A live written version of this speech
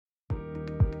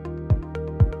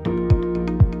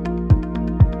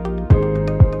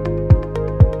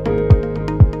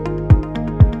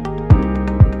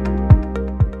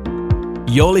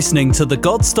You're listening to the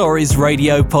God Stories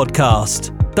Radio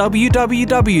podcast.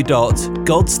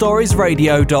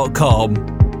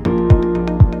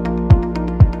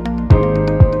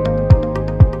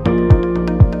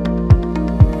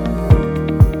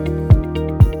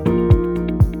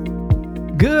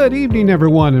 Good evening,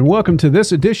 everyone, and welcome to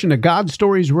this edition of God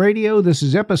Stories Radio. This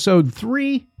is episode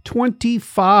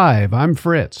 325. I'm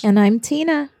Fritz. And I'm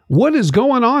Tina. What is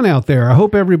going on out there? I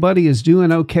hope everybody is doing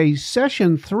okay.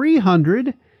 Session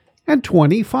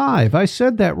 325. I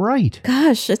said that right.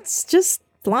 Gosh, it's just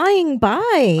flying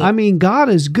by. I mean, God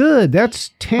is good.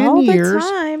 That's 10 all years the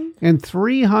time. And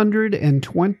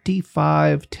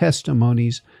 325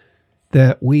 testimonies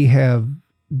that we have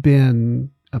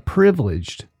been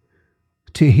privileged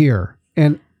to hear.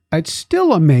 And it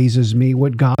still amazes me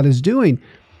what God is doing.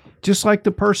 Just like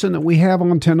the person that we have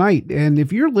on tonight. And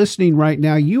if you're listening right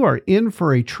now, you are in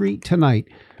for a treat tonight.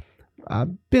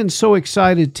 I've been so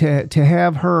excited to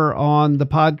have her on the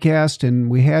podcast, and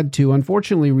we had to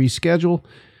unfortunately reschedule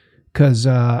because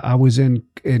I was in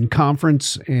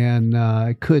conference and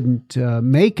I couldn't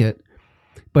make it.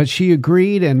 But she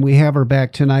agreed, and we have her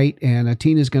back tonight. And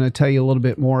Tina's going to tell you a little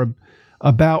bit more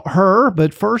about her.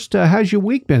 But first, how's your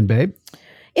week been, babe?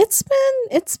 It's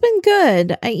been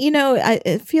good.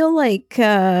 I feel like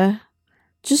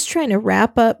just trying to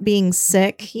wrap up being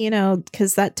sick,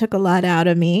 because that took a lot out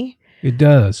of me. It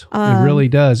does. It really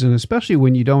does. And especially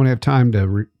when you don't have time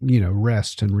to,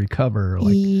 rest and recover.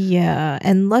 Yeah.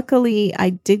 And luckily I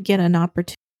did get an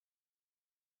opportunity.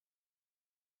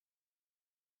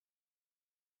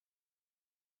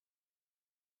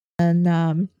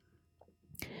 And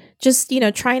just,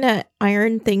 trying to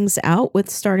iron things out with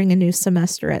starting a new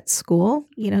semester at school,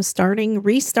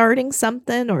 restarting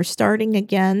something or starting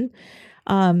again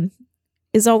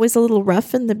is always a little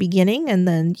rough in the beginning. And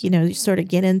then, you sort of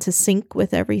get into sync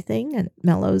with everything and it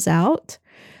mellows out.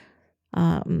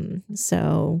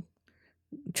 So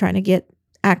trying to get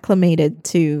acclimated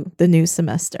to the new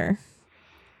semester.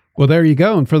 Well, there you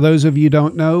go. And for those of you who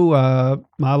don't know,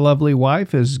 my lovely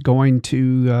wife is going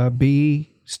to be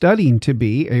studying to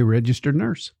be a registered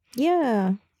nurse.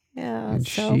 Yeah. And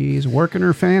she's working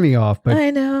her fanny off. But I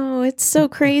know. It's so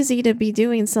crazy to be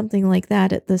doing something like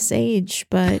that at this age.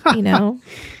 But,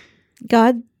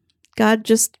 God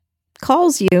just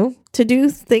calls you to do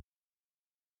things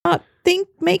not think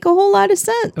make a whole lot of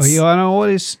sense. Oh, I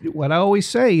know what I always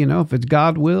say, if it's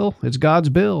God's will, it's God's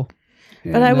bill.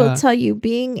 And, but I will tell you,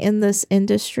 being in this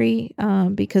industry,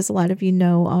 because a lot of you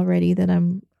know already that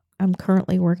I'm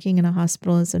currently working in a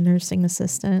hospital as a nursing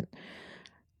assistant.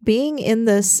 Being in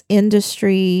this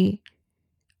industry,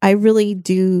 I really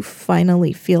do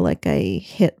finally feel like I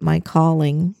hit my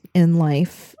calling in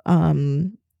life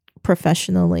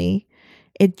professionally.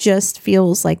 It just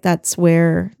feels like that's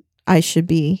where I should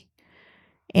be.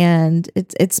 And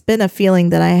it's been a feeling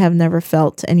that I have never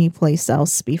felt anyplace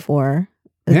else before.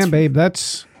 Man, babe,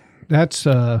 that's half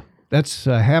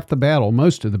the battle.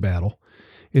 Most of the battle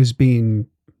is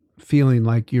feeling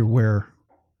like you're where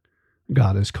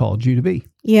God has called you to be.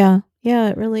 Yeah,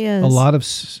 it really is. A lot of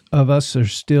us are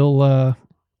still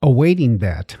awaiting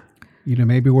that.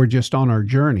 Maybe we're just on our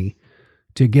journey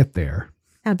to get there.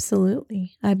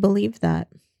 Absolutely. I believe that.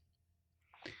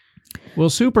 Well,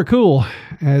 super cool.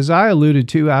 As I alluded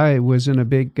to, I was in a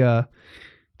big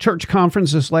church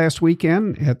conference this last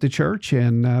weekend at the church,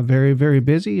 and very, very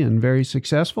busy and very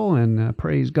successful, and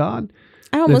praise God.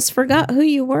 I almost forgot who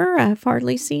you were. I've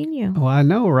hardly seen you. Oh, I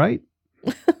know, right?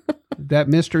 That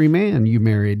mystery man you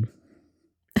married.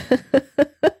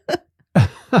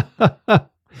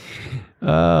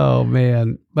 Oh,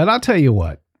 man. But I'll tell you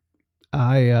what.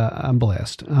 I'm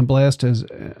blessed. I'm blessed,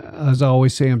 as I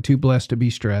always say, I'm too blessed to be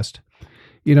stressed.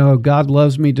 God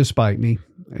loves me despite me.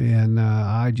 And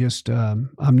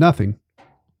I'm nothing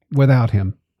without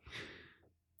him.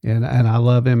 And I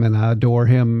love him, and I adore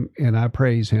him, and I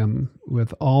praise him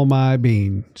with all my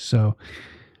being. So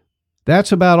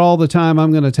that's about all the time I'm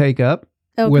going to take up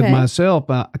with myself,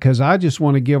 because I just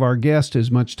want to give our guest as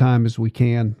much time as we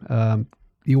can.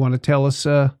 You want to tell us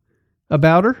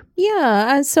about her?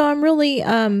 Yeah. So I'm really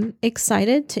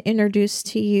excited to introduce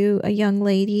to you a young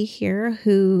lady here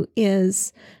who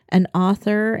is an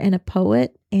author and a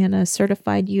poet and a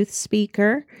certified youth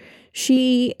speaker.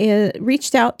 She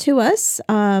reached out to us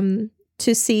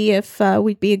to see if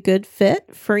we'd be a good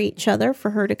fit for each other,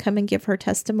 for her to come and give her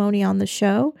testimony on the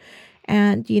show.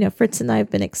 And, Fritz and I have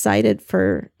been excited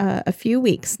for a few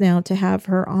weeks now to have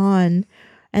her on.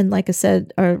 And like I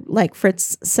said, or like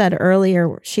Fritz said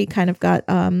earlier, she kind of got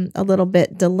a little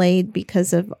bit delayed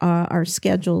because of our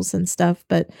schedules and stuff.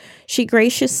 But she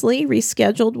graciously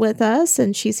rescheduled with us,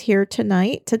 and she's here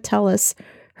tonight to tell us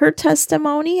her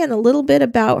testimony and a little bit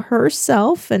about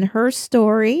herself and her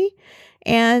story.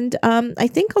 And I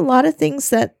think a lot of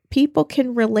things that people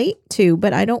can relate to,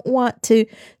 but I don't want to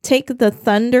take the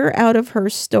thunder out of her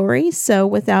story. So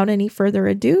without any further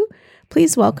ado,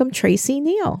 please welcome Traci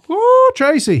Neal. Oh,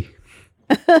 Traci.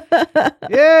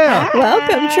 Yeah. Hi.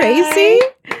 Welcome, Traci.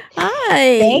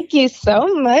 Hi. Thank you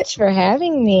so much for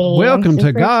having me. Welcome I'm to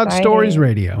super God excited. Stories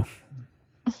Radio.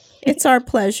 It's our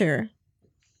pleasure.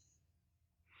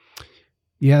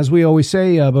 Yeah, as we always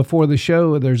say before the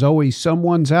show, there's always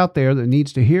someone's out there that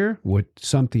needs to hear what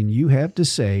something you have to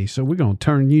say. So we're going to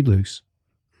turn you loose.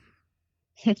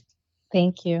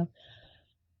 Thank you.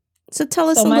 So tell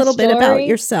us So a my little bit about story?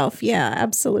 yourself. Yeah,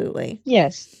 absolutely.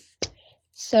 Yes.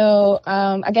 So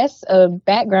I guess a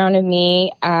background of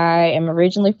me, I am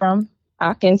originally from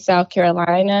Hopkins, South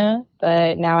Carolina,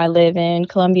 but now I live in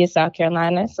Columbia, South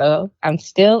Carolina. So I'm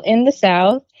still in the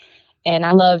South, and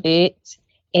I loved it.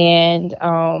 And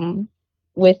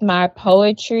with my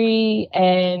poetry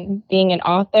and being an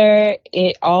author,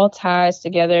 it all ties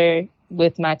together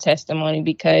with my testimony,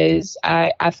 because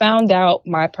I found out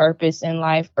my purpose in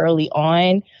life early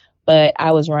on, but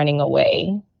I was running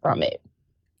away from it.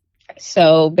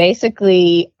 So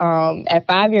basically, at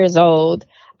 5 years old,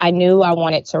 I knew I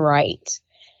wanted to write.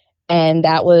 And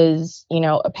that was,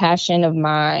 a passion of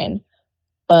mine.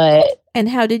 But And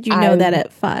how did you know that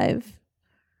at 5?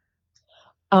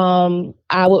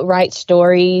 I would write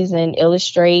stories and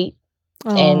illustrate.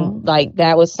 Oh. And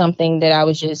that was something that I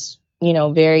was just,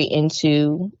 very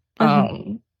into.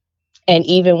 And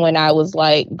even when I was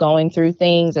going through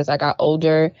things as I got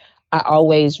older, I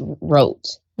always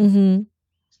wrote. Mm-hmm.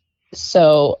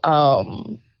 So,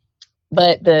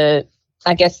 but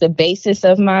I guess the basis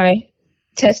of my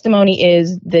testimony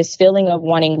is this feeling of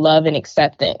wanting love and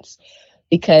acceptance,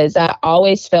 because I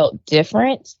always felt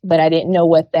different, but I didn't know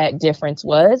what that difference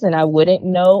was. And I wouldn't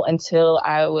know until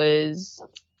I was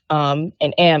and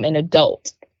am an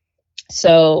adult.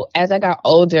 So as I got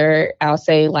older, I'll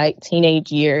say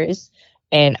teenage years,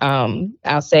 and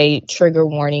I'll say trigger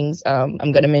warnings. I'm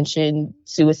going to mention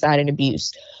suicide and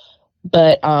abuse.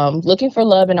 But looking for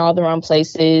love in all the wrong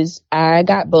places. I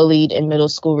got bullied in middle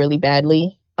school really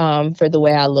badly for the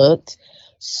way I looked.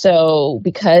 So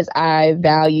because I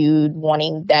valued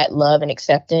wanting that love and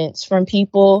acceptance from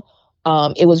people,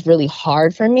 it was really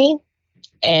hard for me.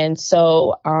 And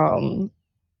so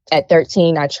at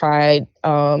 13, I tried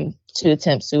to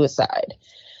attempt suicide.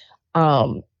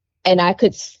 And I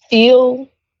could feel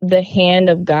the hand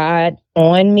of God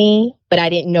on me, but I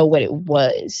didn't know what it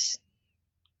was.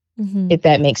 Mm-hmm. If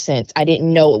that makes sense. I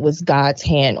didn't know it was God's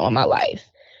hand on my life.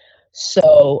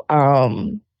 So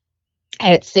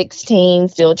at 16,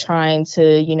 still trying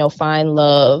to, find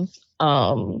love.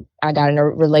 I got in a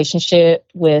relationship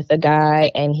with a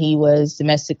guy, and he was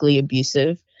domestically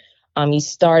abusive. He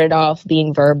started off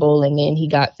being verbal, and then he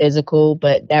got physical,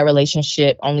 but that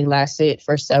relationship only lasted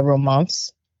for several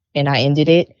months, and I ended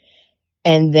it.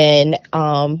 And then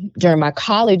during my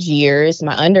college years,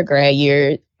 my undergrad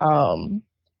year,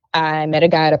 I met a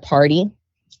guy at a party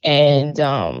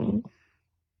and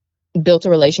built a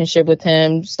relationship with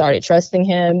him, started trusting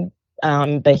him,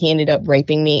 but he ended up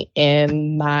raping me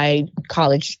in my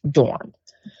college dorm.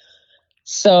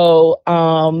 So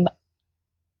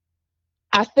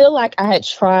I feel like I had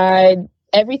tried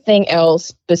everything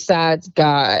else besides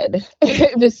God,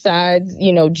 besides,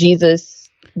 Jesus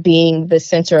being the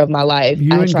center of my life.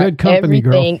 You're I in tried good company,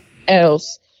 everything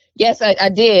else. Yes, I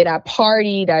did. I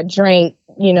partied, I drank,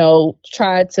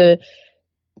 tried to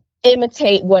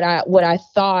imitate what I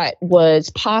thought was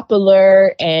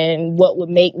popular and what would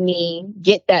make me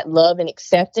get that love and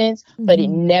acceptance, but it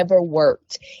never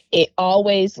worked. It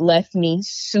always left me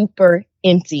super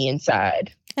empty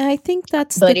inside. And I think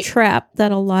that's the trap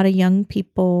that a lot of young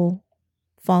people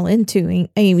fall into.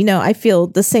 I feel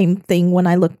the same thing when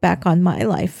I look back on my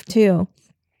life too.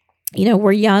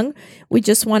 We're young. We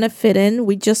just want to fit in.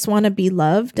 We just want to be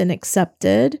loved and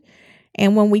accepted.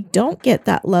 And when we don't get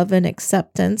that love and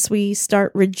acceptance, we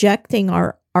start rejecting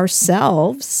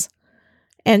ourselves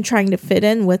and trying to fit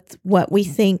in with what we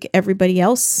think everybody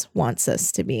else wants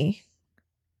us to be.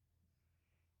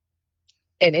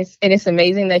 And it's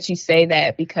amazing that you say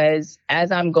that, because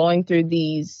as I'm going through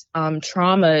these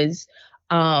traumas,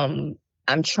 I'm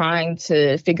trying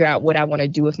to figure out what I want to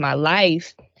do with my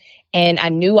life. And I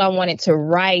knew I wanted to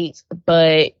write,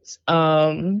 but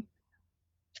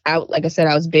like I said,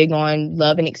 I was big on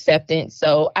love and acceptance.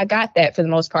 So I got that for the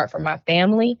most part from my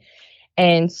family.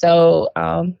 And so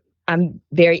I'm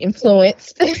very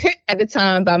influenced at the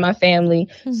time by my family.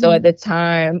 Mm-hmm. So at the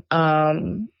time,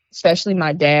 especially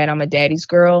my dad, I'm a daddy's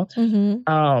girl.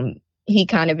 Mm-hmm. He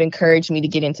kind of encouraged me to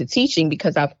get into teaching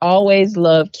because I've always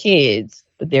loved kids.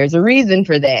 But there's a reason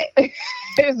for that.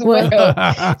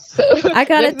 Well, so, I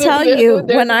got to tell you,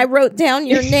 when I wrote down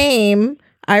your name,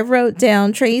 I wrote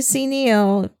down Traci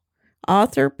Neal,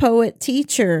 author, poet,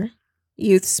 teacher,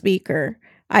 youth speaker.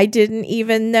 I didn't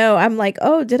even know. I'm like,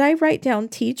 oh, did I write down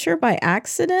teacher by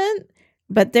accident?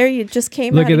 But there you just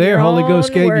came Look out at of there, your Holy own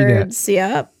Ghost gave words. you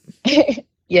that. Yep.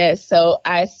 Yes. So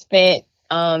I spent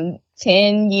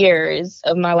 10 years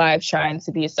of my life trying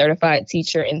to be a certified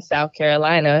teacher in South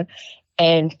Carolina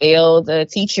and failed a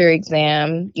teacher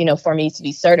exam, for me to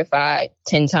be certified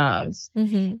 10 times.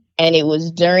 Mm-hmm. And it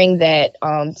was during that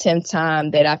 10th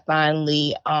time that I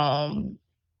finally,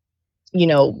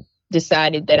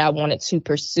 decided that I wanted to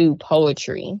pursue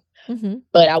poetry. Mm-hmm.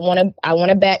 But I want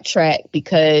to backtrack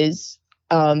because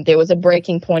there was a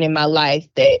breaking point in my life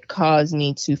that caused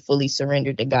me to fully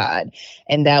surrender to God.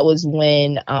 And that was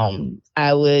when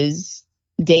I was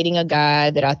dating a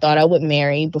guy that I thought I would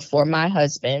marry before my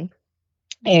husband.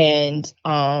 And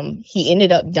he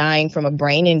ended up dying from a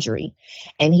brain injury.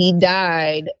 And he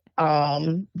died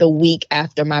the week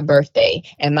after my birthday.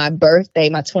 And my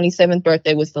 27th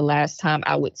birthday was the last time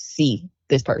I would see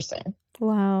this person.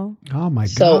 Wow. Oh my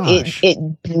gosh. So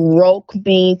it broke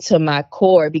me to my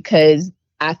core because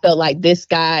I felt like this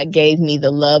guy gave me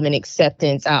the love and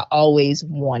acceptance I always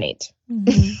wanted.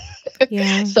 Mm-hmm.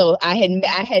 Yeah. So I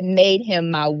had made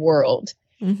him my world.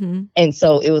 Mm-hmm. And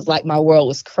so it was like my world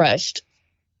was crushed.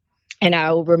 And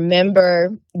I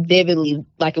remember vividly,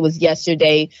 like it was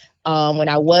yesterday, when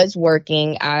I was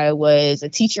working, I was a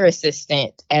teacher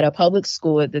assistant at a public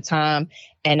school at the time.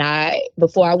 And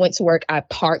before I went to work, I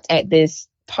parked at this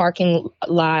parking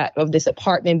lot of this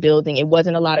apartment building. It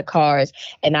wasn't a lot of cars.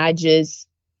 And I just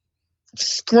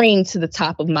screamed to the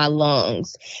top of my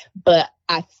lungs. But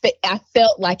I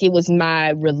felt like it was my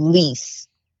release.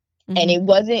 Mm-hmm. And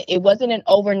it wasn't an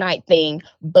overnight thing,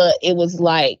 but it was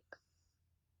like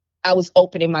I was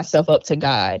opening myself up to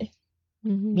God.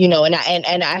 Mm-hmm.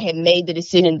 And I had made the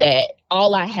decision that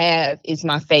all I have is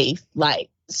my faith.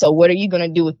 Like, so what are you going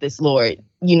to do with this, Lord?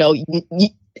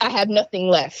 I have nothing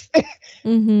left.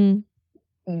 Mm-hmm.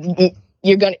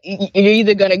 You're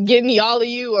either going to give me all of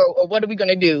you or what are we going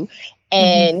to do?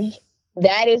 And mm-hmm.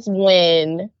 that is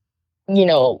when,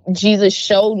 Jesus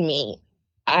showed me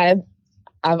I've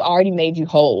already made you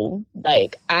whole.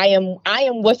 Like I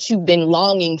am what you've been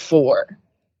longing for.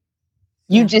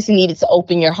 You just needed to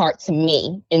open your heart to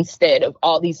me instead of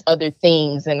all these other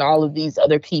things and all of these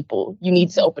other people. You need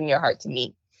to open your heart to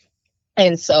me.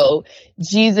 And so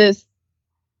Jesus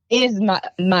is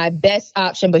my best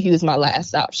option, but he was my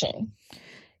last option.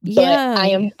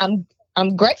 Yeah. But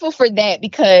I'm grateful for that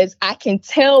because I can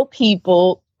tell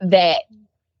people that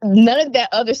none of that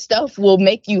other stuff will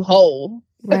make you whole.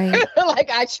 Right. Like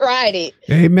I tried it.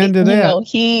 Amen to that.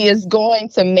 He is going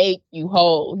to make you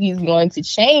whole. He's going to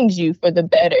change you for the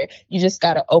better. You just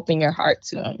got to open your heart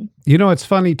to him. It's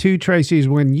funny too, Traci, is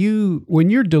when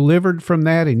you're delivered from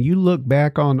that and you look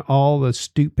back on all the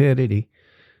stupidity,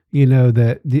 all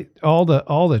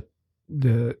the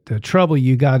trouble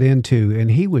you got into, and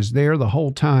he was there the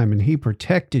whole time and he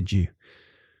protected you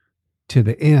to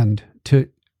the end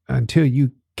until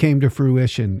you came to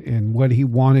fruition and what he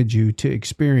wanted you to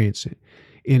experience.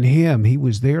 In him, he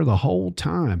was there the whole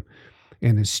time.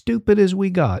 And as stupid as we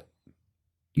got,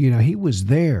 he was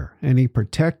there and he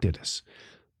protected us.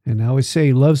 And I always say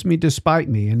he loves me despite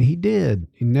me, and he did.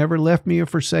 He never left me or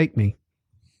forsake me.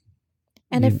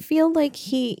 And I feel like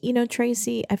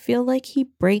Traci, I feel like he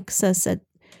breaks us at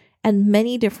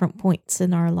many different points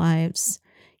in our lives.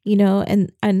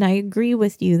 And I agree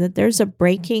with you that there's an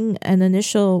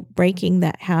initial breaking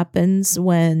that happens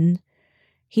when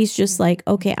he's just like,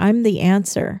 okay, I'm the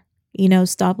answer,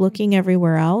 stop looking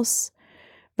everywhere else.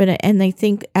 And I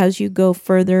think as you go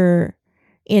further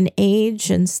in age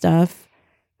and stuff,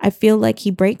 I feel like he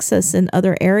breaks us in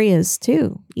other areas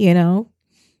too.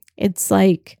 It's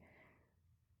like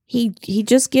he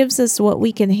just gives us what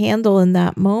we can handle in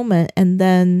that moment. And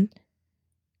then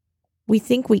we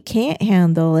think we can't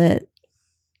handle it,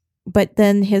 but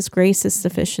then his grace is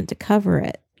sufficient to cover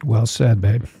it. Well said,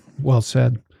 babe. Well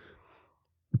said.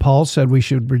 Paul said we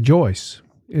should rejoice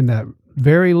in that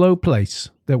very low place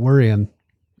that we're in,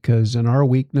 because in our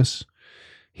weakness,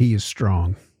 he is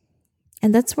strong.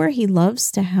 And that's where he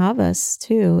loves to have us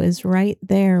too, is right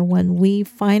there when we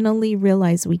finally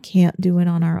realize we can't do it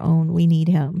on our own. We need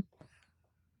him.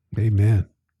 Amen.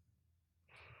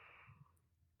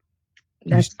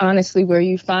 That's honestly where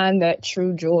you find that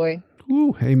true joy.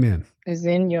 Ooh, amen. Is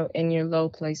in your low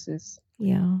places.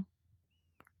 Yeah.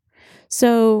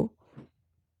 So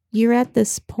you're at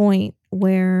this point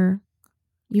where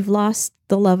you've lost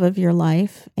the love of your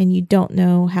life and you don't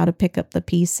know how to pick up the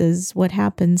pieces. What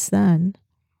happens then?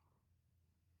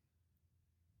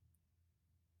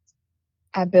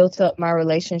 I built up my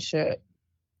relationship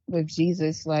with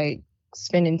Jesus, like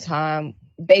spending time,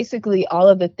 basically all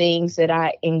of the things that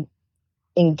I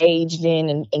engaged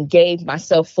in and gave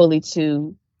myself fully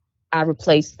to, I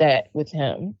replaced that with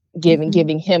him,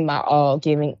 giving him my all,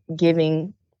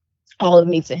 giving all of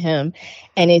me to him.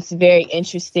 And it's very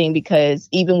interesting because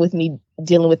even with me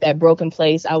dealing with that broken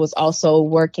place, I was also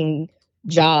working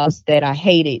jobs that I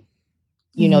hated,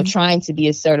 you know, trying to be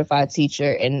a certified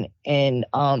teacher. And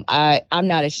I'm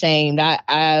not ashamed.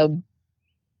 I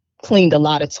cleaned a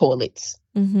lot of toilets.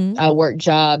 I worked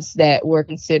jobs that were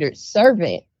considered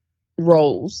servant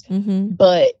roles,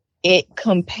 but it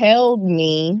compelled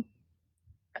me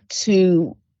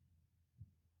to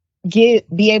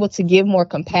be able to give more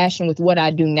compassion with what I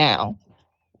do now,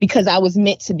 because I was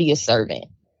meant to be a servant.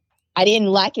 I didn't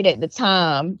like it at the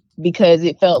time because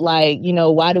it felt like, you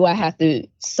know, why do I have to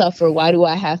suffer? Why do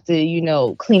I have to, you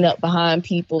know, clean up behind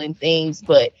people and things?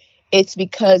 But it's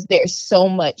because there's so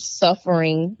much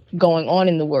suffering going on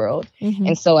in the world.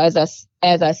 And so as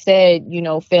I said, you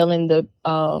know, failing the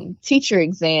teacher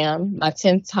exam, my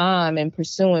 10th time, and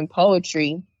pursuing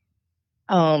poetry,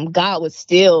 God was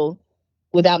still,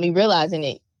 without me realizing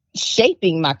it,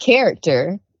 shaping my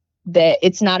character, that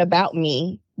it's not about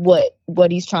me,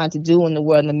 what he's trying to do in the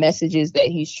world and the messages that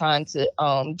he's trying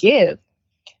to give,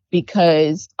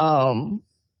 because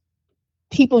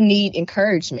people need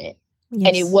encouragement. Yes.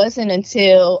 And it wasn't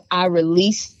until I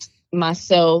released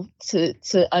myself to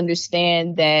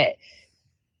understand that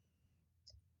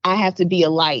I have to be a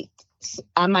light.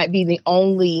 I might be the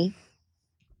only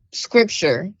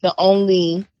scripture, the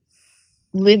only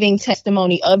living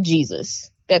testimony of Jesus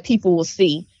that people will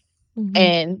see.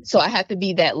 And so I have to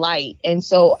be that light. And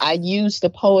so I use the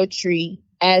poetry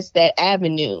as that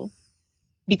avenue,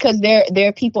 because there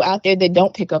are people out there that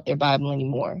don't pick up their Bible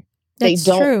anymore. That's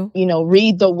they don't, true. you know,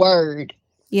 read the word.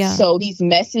 Yeah. So these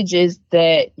messages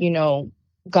that, you know,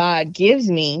 God gives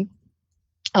me,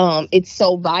 it's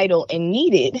so vital and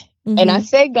needed. And I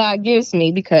say God gives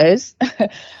me because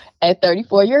at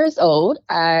 34 years old,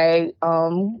 I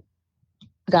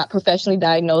got professionally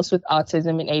diagnosed with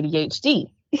autism and ADHD.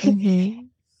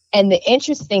 And the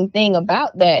interesting thing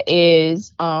about that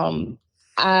is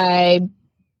I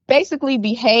basically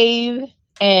behave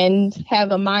and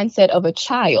have a mindset of a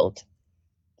child.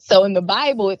 So in the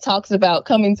Bible, it talks about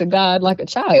coming to God like a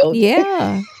child.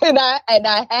 Yeah. and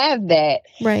I have that.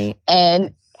 Right.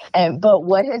 But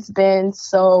what has been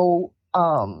so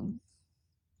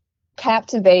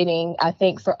captivating, I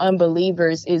think, for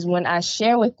unbelievers is when I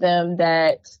share with them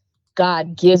that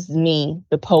God gives me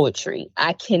the poetry.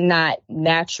 I cannot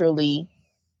naturally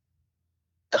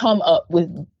come up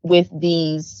with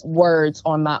these words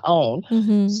on my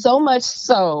own. So much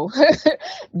so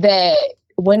that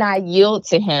when I yield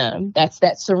to him, that's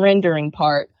that surrendering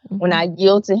part. When I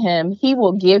yield to him, he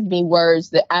will give me words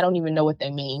that I don't even know what they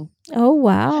mean. Oh,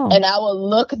 wow. And I will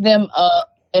look them up.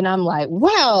 And I'm like,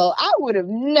 wow, I would have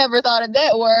never thought of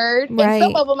that word. Right. And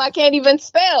some of them I can't even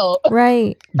spell.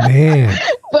 Right. Man.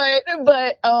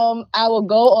 but I will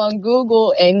go on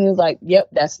Google and he's like, yep,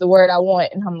 that's the word I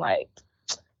want. And I'm like,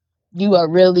 you are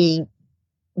really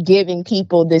giving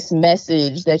people this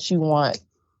message that you want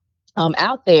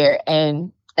out there.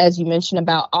 And as you mentioned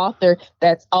about author,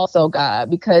 that's also God,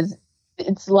 because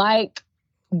it's like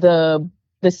the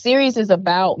series is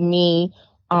about me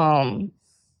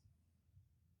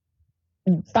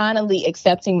finally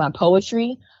accepting my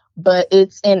poetry, but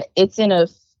it's in a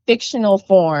fictional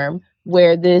form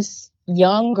where this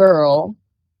young girl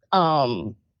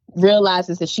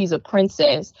realizes that she's a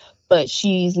princess, but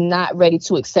she's not ready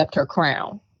to accept her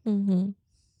crown.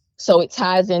 So it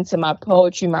ties into my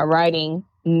poetry, my writing,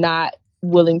 not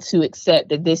willing to accept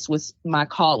that this was my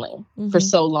calling for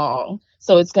so long.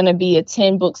 So it's going to be a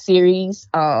 10-book series.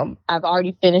 I've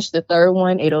already finished the 3rd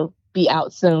one. It'll be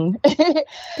out soon.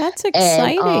 That's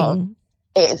exciting.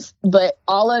 But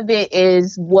all of it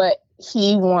is what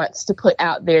he wants to put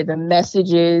out there, the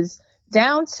messages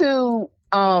down to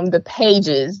the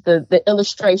pages, the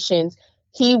illustrations.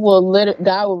 God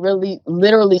will really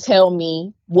literally tell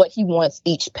me what he wants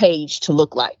each page to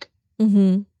look like.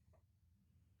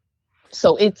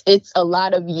 So it's a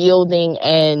lot of yielding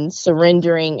and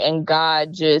surrendering, and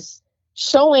God just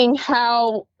showing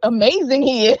how amazing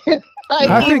He is. Like,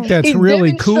 I think that's he's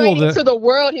really cool. demonstrating to the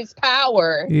world His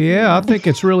power. Yeah, I think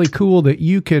it's really cool that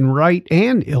you can write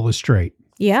and illustrate.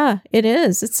 Yeah, it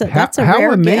is. That's a how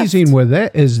rare amazing gift. with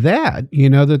that is that,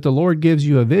 that the Lord gives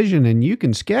you a vision and you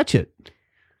can sketch it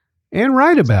and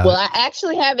write about Well, it. I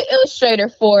actually have an illustrator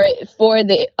for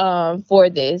this.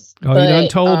 Oh, you done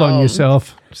told on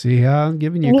yourself. See how I'm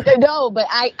giving you. No, but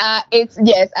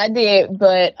yes, I did.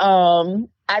 But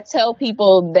I tell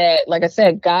people that, like I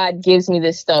said, God gives me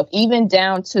this stuff, even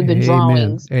down to the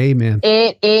drawings. Amen.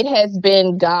 It has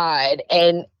been God,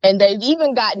 and they've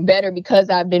even gotten better because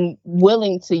I've been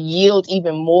willing to yield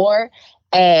even more.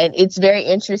 And it's very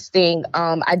interesting.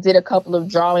 I did a couple of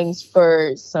drawings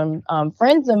for some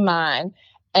friends of mine,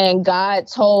 and God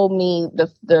told me,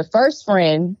 the first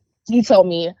friend, he told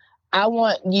me, I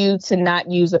want you to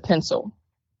not use a pencil.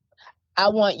 I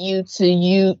want you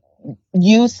to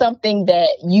use something that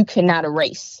you cannot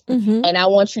erase. Mm-hmm. And I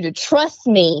want you to trust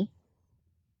me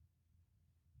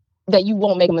that you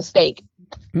won't make a mistake.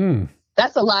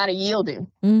 That's a lot of yielding.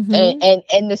 Mm-hmm.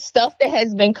 And the stuff that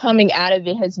has been coming out of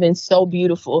it has been so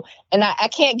beautiful. And I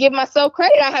can't give myself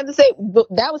credit. I have to say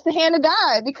that was the hand of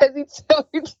God, because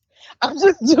I'm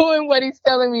just doing what He's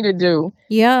telling me to do.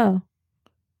 Yeah.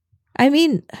 I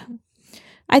mean,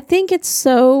 I think it's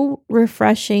so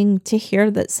refreshing to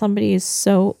hear that somebody is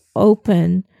so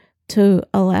open to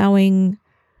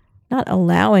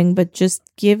but just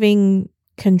giving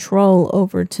control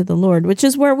over to the Lord, which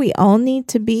is where we all need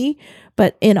to be.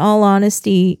 But in all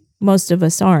honesty, most of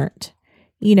us aren't.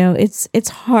 It's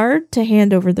hard to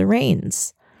hand over the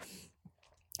reins.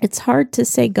 It's hard to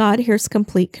say, God, here's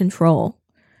complete control.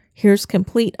 Here's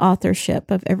complete authorship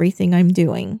of everything I'm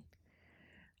doing.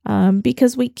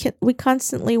 Because we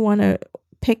constantly want to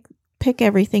pick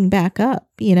everything back up,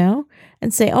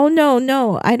 and say, oh,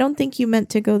 no, I don't think you meant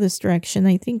to go this direction.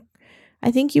 I think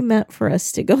you meant for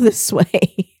us to go this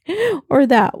way or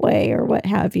that way or what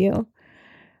have you.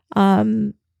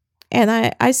 And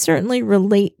I certainly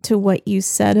relate to what you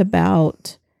said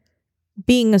about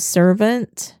being a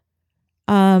servant,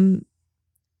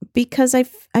 because I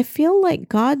feel like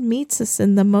God meets us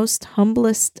in the most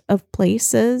humblest of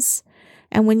places.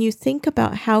 And when you think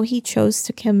about how He chose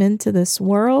to come into this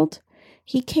world,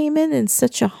 He came in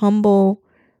such a humble,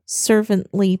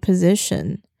 servantly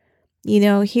position.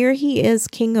 Here He is,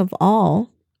 King of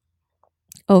all,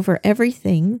 over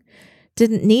everything,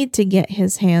 didn't need to get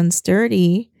His hands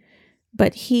dirty,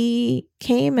 but He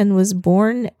came and was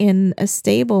born in a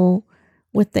stable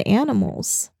with the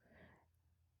animals.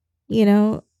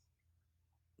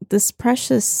 This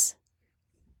precious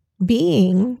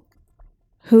being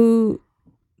who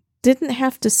didn't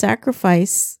have to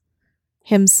sacrifice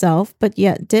Himself, but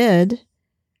yet did.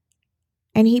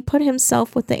 And He put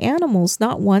Himself with the animals,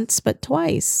 not once, but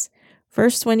twice.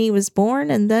 First when He was born,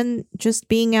 and then just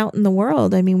being out in the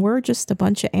world. I mean, we're just a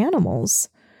bunch of animals,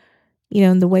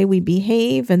 and the way we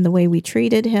behave and the way we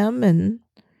treated Him and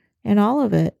all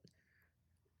of it.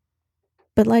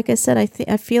 But like I said,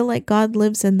 I feel like God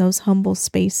lives in those humble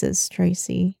spaces,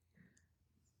 Traci.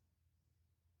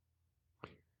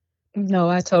 No,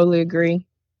 I totally agree.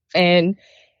 And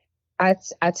I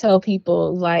tell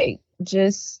people, like,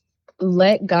 just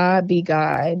let God be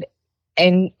God,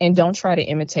 and don't try to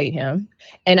imitate Him.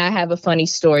 And I have a funny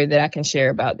story that I can share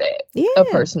about that. Yeah. A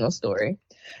personal story.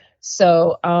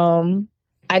 So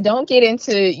I don't get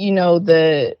into,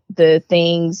 the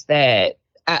things that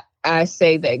I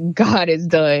say that God has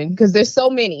done, because there's so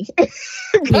many.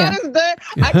 God has done.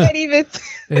 I can't even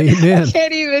Amen. I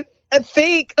can't even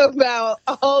think about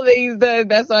all that He's done.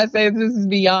 That's why I say this is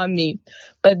beyond me.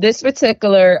 But this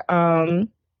particular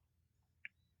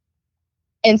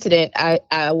incident, I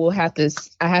have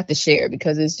to share,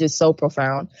 because it's just so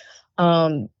profound.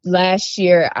 Last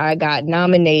year, I got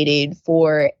nominated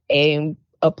for a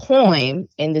poem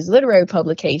in this literary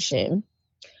publication.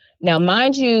 Now,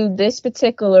 mind you, this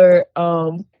particular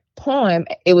poem,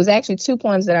 it was actually 2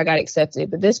 poems that I got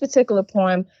accepted, but this particular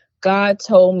poem, God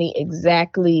told me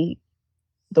exactly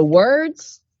the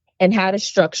words and how to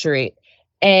structure it.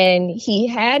 And He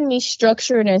had me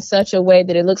structure it in such a way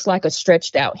that it looks like a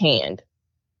stretched out hand.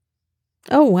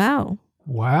 Oh, wow.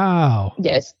 Wow.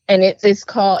 Yes. And it's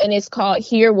called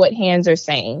Hear What Hands Are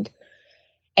Saying.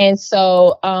 And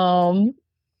so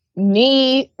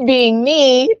me being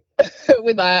me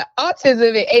with my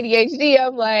autism and ADHD,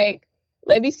 I'm like,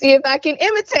 let me see if I can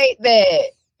imitate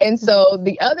that. And so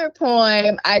the other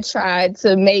poem, I tried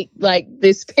to make like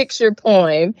this picture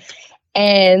poem,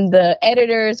 and the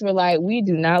editors were like, we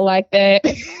do not like that.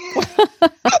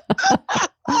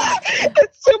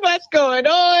 going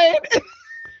on?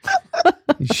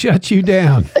 Shut you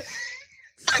down.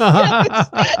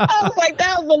 I was like,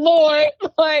 that was the Lord.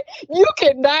 Like, you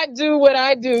cannot do what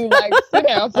I do. Like, sit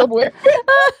down somewhere.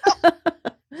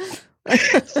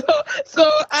 so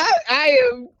I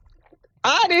am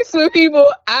honest with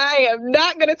people. I am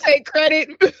not going to take credit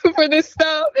for this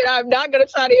stuff, and I'm not going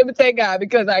to try to imitate God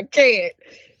because I can't.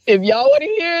 If y'all want to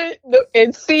hear it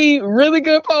and see really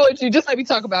good poetry, just let me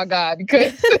talk about God,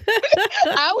 because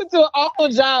I would do an awful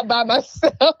job by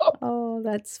myself. Oh,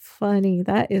 that's funny.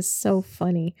 That is so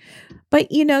funny.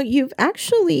 But, you've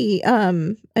actually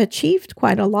achieved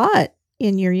quite a lot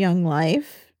in your young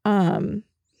life. Can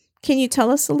you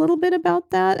tell us a little bit about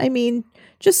that? I mean,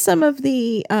 just some of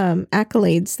the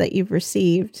accolades that you've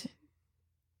received.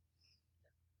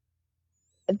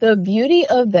 The beauty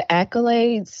of the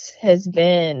accolades has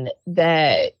been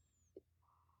that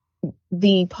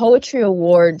the poetry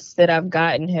awards that I've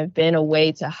gotten have been a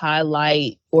way to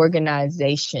highlight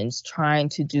organizations trying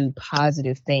to do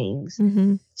positive things.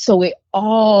 Mm-hmm. So it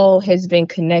all has been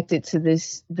connected to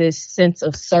this sense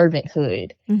of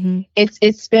servanthood. Mm-hmm.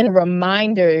 It's been a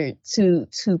reminder to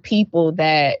people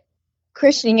that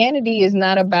Christianity is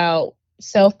not about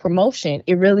self-promotion.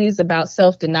 It really is about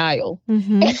self-denial.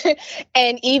 Mm-hmm.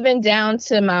 And even down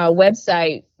to my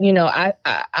website,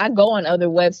 I go on other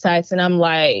websites and I'm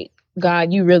like,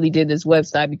 God, you really did this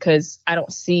website, because I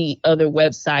don't see other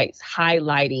websites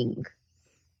highlighting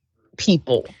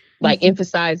people, like mm-hmm.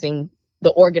 emphasizing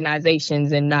the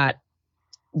organizations and not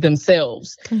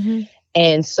themselves. Mm-hmm.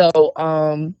 And so,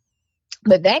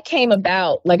 but that came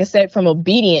about, like I said, from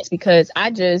obedience, because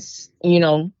I just,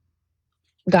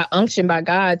 got unctioned by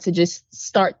God to just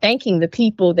start thanking the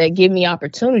people that give me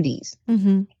opportunities.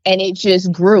 Mm-hmm. And it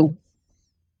just grew.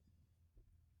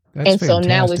 That's fantastic. So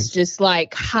now it's just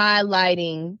like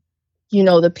highlighting,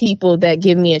 the people that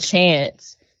give me a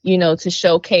chance, to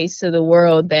showcase to the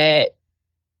world that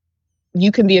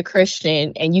you can be a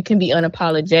Christian and you can be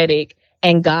unapologetic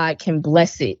and God can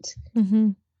bless it. Mm-hmm.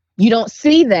 You don't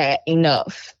see that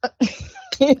enough.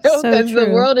 Because the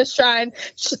world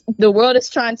is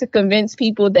trying to convince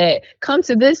people that come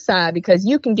to this side because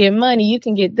you can get money, you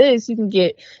can get this, you can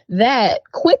get that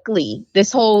quickly.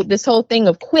 This whole thing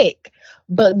of quick.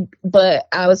 But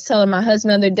I was telling my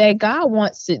husband the other day, God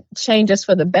wants to change us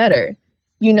for the better.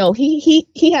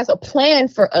 He has a plan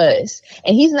for us,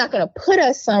 and he's not going to put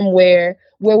us somewhere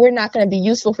where we're not going to be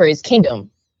useful for his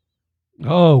kingdom.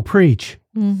 Oh, preach.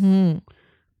 Mm-hmm.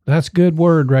 That's a good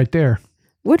word right there.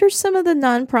 What are some of the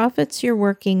nonprofits you're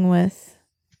working with?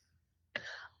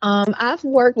 I've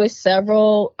worked with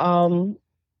several. One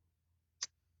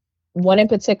in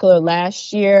particular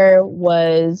last year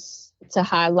was to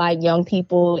highlight young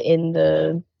people in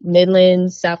the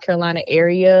Midlands, South Carolina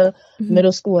area, mm-hmm.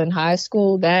 middle school and high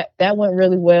school. That went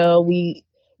really well. We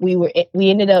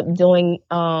ended up doing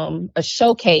a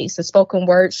showcase, a spoken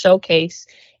word showcase,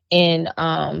 in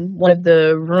one of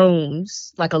the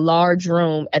rooms, like a large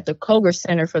room at the Koger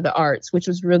Center for the Arts, which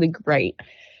was really great.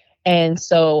 And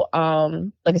so,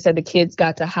 like I said, the kids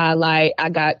got to highlight. I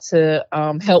got to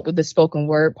help with the spoken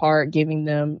word part, giving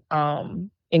them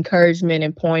encouragement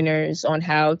and pointers on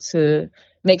how to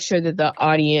make sure that the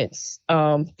audience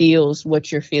feels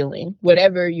what you're feeling.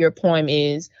 Whatever your poem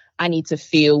is, I need to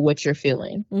feel what you're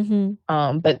feeling.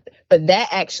 Mm-hmm. But that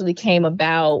actually came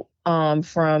about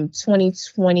from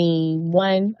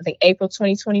 2021, I think April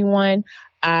 2021,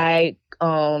 I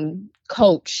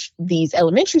coach these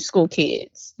elementary school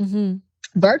kids mm-hmm.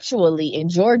 virtually in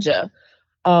Georgia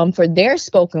for their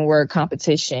spoken word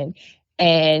competition.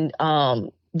 And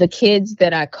the kids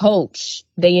that I coach,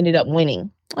 they ended up winning.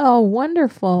 Oh,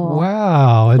 wonderful.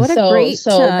 Wow. What a great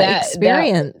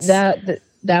experience.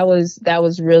 That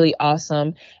was really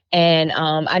awesome. And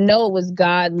I know it was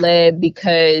God led,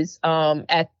 because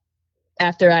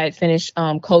after I had finished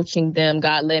coaching them,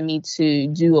 God led me to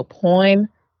do a poem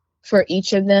for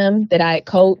each of them that I had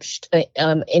coached,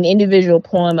 an individual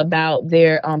poem about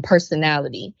their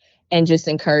personality, and just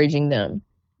encouraging them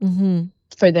mm-hmm.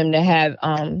 for them to have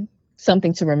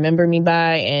something to remember me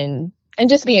by, and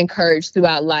just be encouraged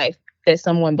throughout life that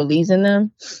someone believes in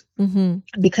them.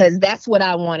 Mm-hmm. Because that's what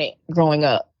I wanted growing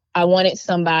up. I wanted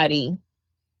somebody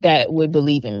that would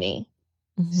believe in me.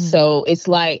 Mm-hmm. So it's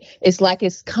like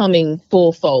it's coming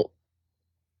full fold.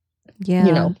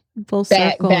 Yeah. Full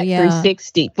circle. Back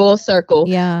 360, full circle.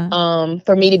 Yeah.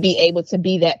 For me to be able to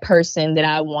be that person that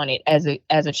I wanted as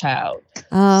a child.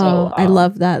 Oh, so, I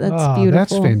love that. That's beautiful.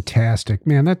 That's fantastic.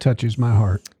 Man, that touches my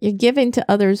heart. You're giving to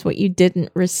others what you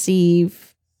didn't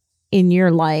receive in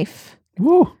your life.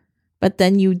 Woo. But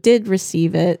then you did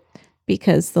receive it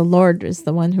because the Lord is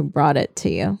the one who brought it to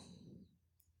you.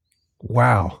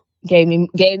 Wow. Gave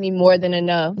me more than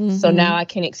enough. Mm-hmm. So now I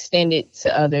can extend it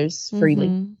to others freely.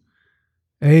 Mm-hmm.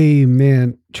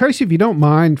 Amen. Traci, if you don't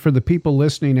mind, for the people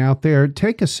listening out there,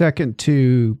 take a second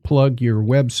to plug your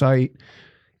website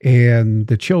and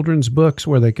the children's books,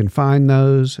 where they can find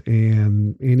those,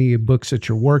 and any books that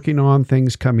you're working on,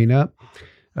 things coming up.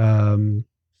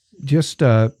 Just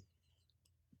feel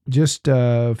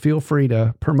free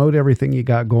to promote everything you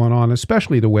got going on,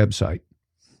 especially the website.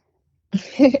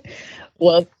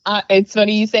 Well, it's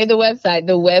funny you say the website.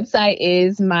 The website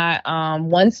is my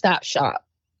one-stop shop.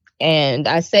 And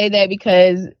I say that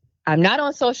because I'm not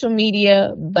on social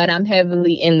media, but I'm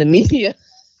heavily in the media.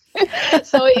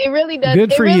 So it really does.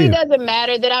 Good for it really you. doesn't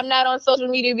matter that I'm not on social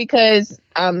media, because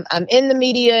I'm in the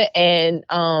media, and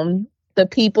the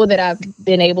people that I've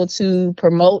been able to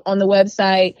promote on the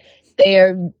website, they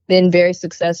have been very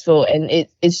successful, and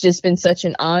it's just been such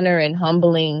an honor and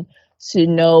humbling to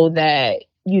know that,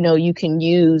 you know, you can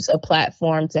use a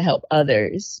platform to help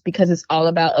others, because it's all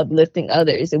about uplifting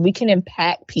others, and we can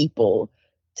impact people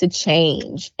to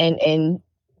change and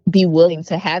be willing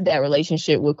to have that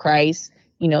relationship with Christ.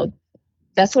 You know,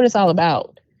 that's what it's all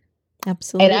about.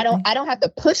 Absolutely. And I don't have to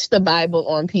push the Bible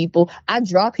on people. I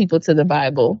draw people to the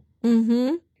Bible.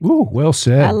 Mm-hmm. Ooh, well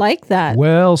said. I like that.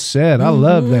 Well said. I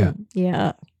love that.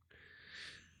 Yeah.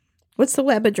 What's the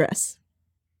web address?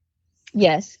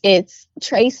 Yes, it's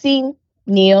Traci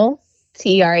Neal,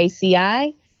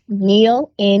 Traci,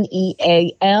 Neal,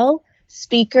 Neal,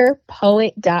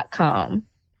 speakerpoet.com.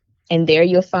 And there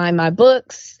you'll find my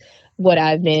books, what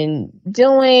I've been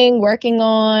doing, working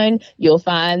on. You'll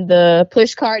find the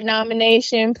pushcart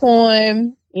nomination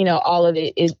poem. You know, all of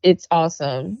it. It's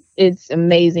awesome. It's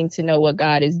amazing to know what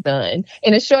God has done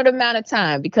in a short amount of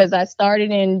time, because I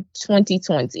started in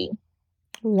 2020.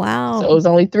 Wow. So it was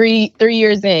only three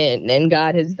years in, and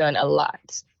God has done a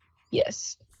lot.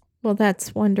 Yes. Well,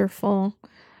 that's wonderful.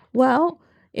 Well,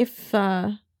 if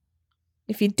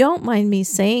you don't mind me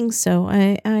saying so,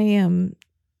 I am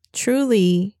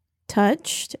truly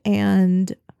touched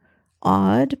and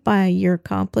awed by your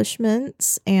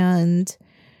accomplishments, and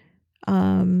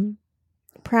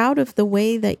proud of the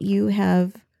way that you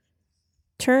have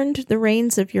turned the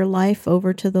reins of your life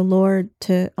over to the Lord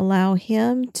to allow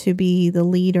Him to be the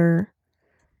leader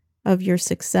of your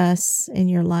success in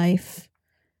your life.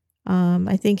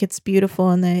 I think it's beautiful,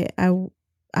 and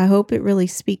I hope it really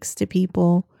speaks to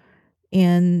people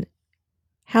in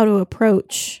how to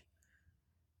approach,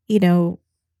 you know,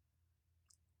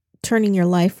 turning your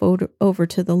life over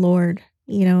to the Lord,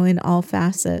 you know, in all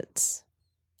facets.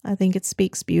 I think it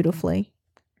speaks beautifully.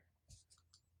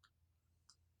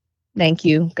 Thank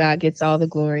you. God gets all the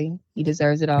glory. He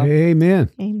deserves it all. Amen.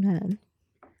 Amen.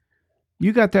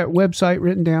 You got that website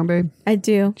written down, babe? I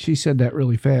do. She said that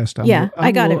really fast.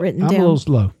 I got it written down. I'm a little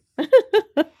slow.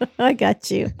 I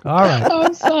got you. All right. Oh,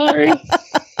 I'm sorry.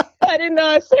 I didn't know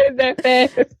I said that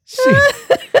fast.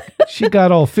 She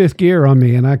got all fifth gear on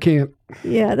me, and I can't.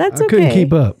 Yeah, that's I okay. couldn't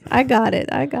keep up. I got it,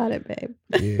 babe.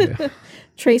 Yeah.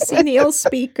 Traci Neal,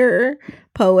 speaker,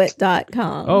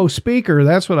 poet.com. Oh, speaker.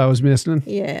 That's what I was missing.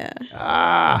 Yeah.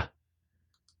 Ah.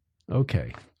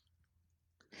 Okay.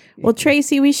 Well,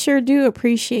 Traci, we sure do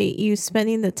appreciate you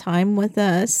spending the time with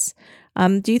us.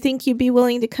 Do you think you'd be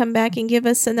willing to come back and give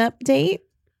us an update?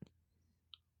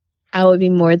 I would be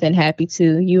more than happy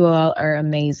to. You all are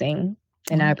amazing,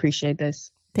 and I appreciate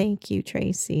this. Thank you,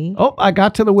 Traci. Oh, I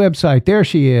got to the website. There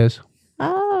she is.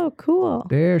 Oh, cool.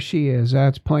 There she is.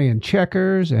 That's playing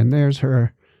checkers, and there's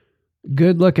her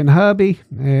good-looking hubby,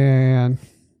 and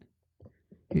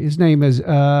his name is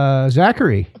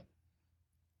Zachary.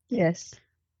 Yes.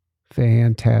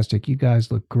 Fantastic. You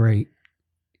guys look great.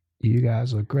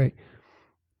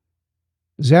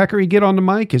 Zachary, get on the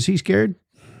mic. Is he scared?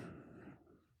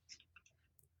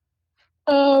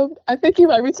 I think he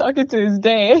might be talking to his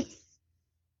dad.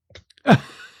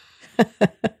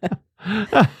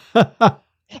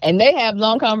 And they have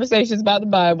long conversations about the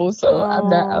Bible, so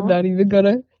I'm not even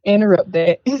gonna interrupt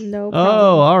that. No problem.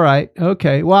 Oh, all right.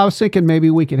 Okay. Well, I was thinking maybe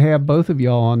we could have both of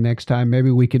y'all on next time. Maybe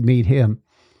we could meet him.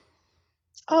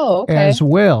 Oh, okay. As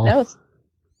well.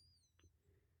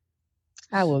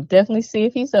 I will definitely see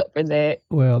if he's up for that.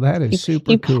 Well, that is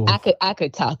super cool. I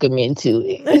could talk him into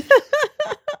it.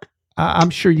 I'm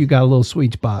sure you got a little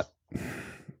sweet spot.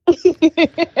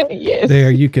 Yes.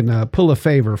 There, you can pull a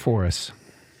favor for us.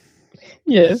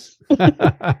 Yes.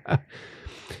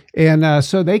 And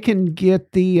so they can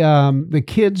get the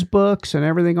kids' books and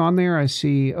everything on there. I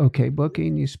see. Okay,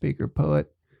 booking, you speaker,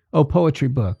 poet. Oh, poetry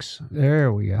books.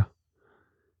 There we go.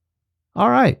 All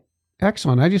right.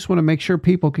 Excellent. I just want to make sure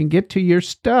people can get to your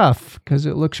stuff because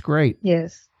it looks great.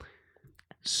 Yes.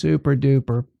 Super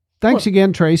duper. Thanks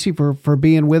again, Traci, for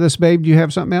being with us, babe. Do you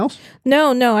have something else?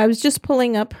 No, I was just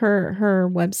pulling up her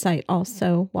website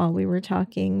also while we were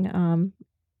talking.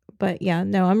 But yeah,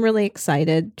 no, I'm really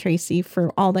excited, Traci,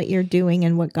 for all that you're doing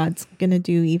and what God's going to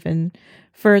do even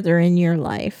further in your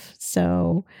life.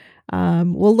 So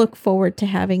we'll look forward to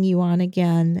having you on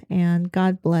again, and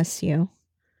God bless you.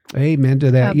 Amen to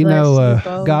that. God bless you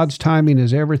both. God's timing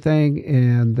is everything,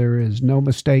 and there is no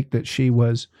mistake that she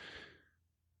was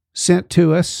sent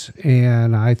to us,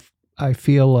 and I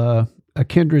feel a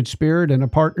kindred spirit and a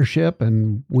partnership,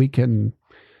 and we can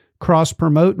cross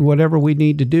promote and whatever we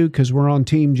need to do because we're on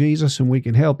Team Jesus and we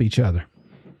can help each other.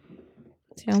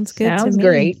 Sounds good. Sounds to me.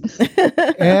 great.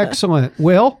 Excellent.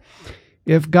 Well,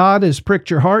 if God has pricked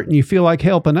your heart and you feel like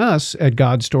helping us at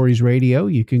God Stories Radio,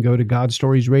 you can go to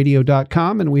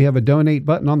godstoriesradio.com, and we have a donate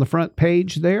button on the front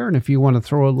page there. And if you want to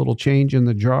throw a little change in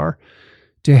the jar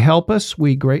to help us,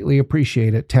 we greatly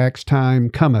appreciate it. Tax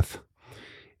time cometh,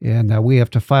 and we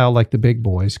have to file like the big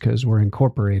boys because we're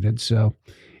incorporated. So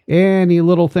any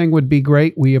little thing would be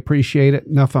great. We appreciate it.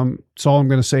 That's all I'm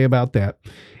going to say about that.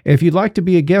 If you'd like to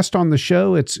be a guest on the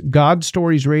show, it's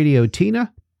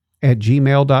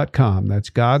godstoriesradiotina@gmail.com. That's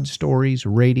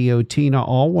godstoriesradiotina,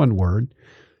 all one word,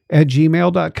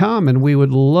 @gmail.com. And we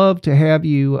would love to have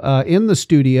you in the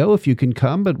studio if you can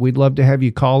come, but we'd love to have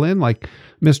you call in like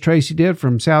Miss Traci did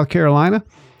from South Carolina.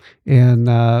 And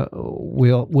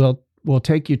we'll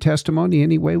take your testimony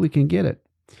any way we can get it,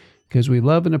 because we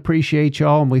love and appreciate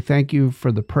y'all, and we thank you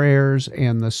for the prayers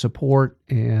and the support.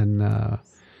 And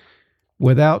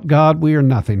without God, we are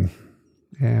nothing.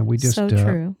 And we just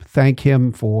thank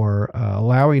him for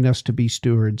allowing us to be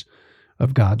stewards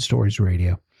of God Stories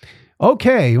Radio.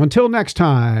 Okay, until next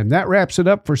time, that wraps it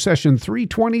up for session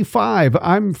 325.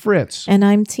 I'm Fritz. And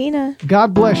I'm Tina.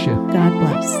 God bless you. God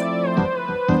bless.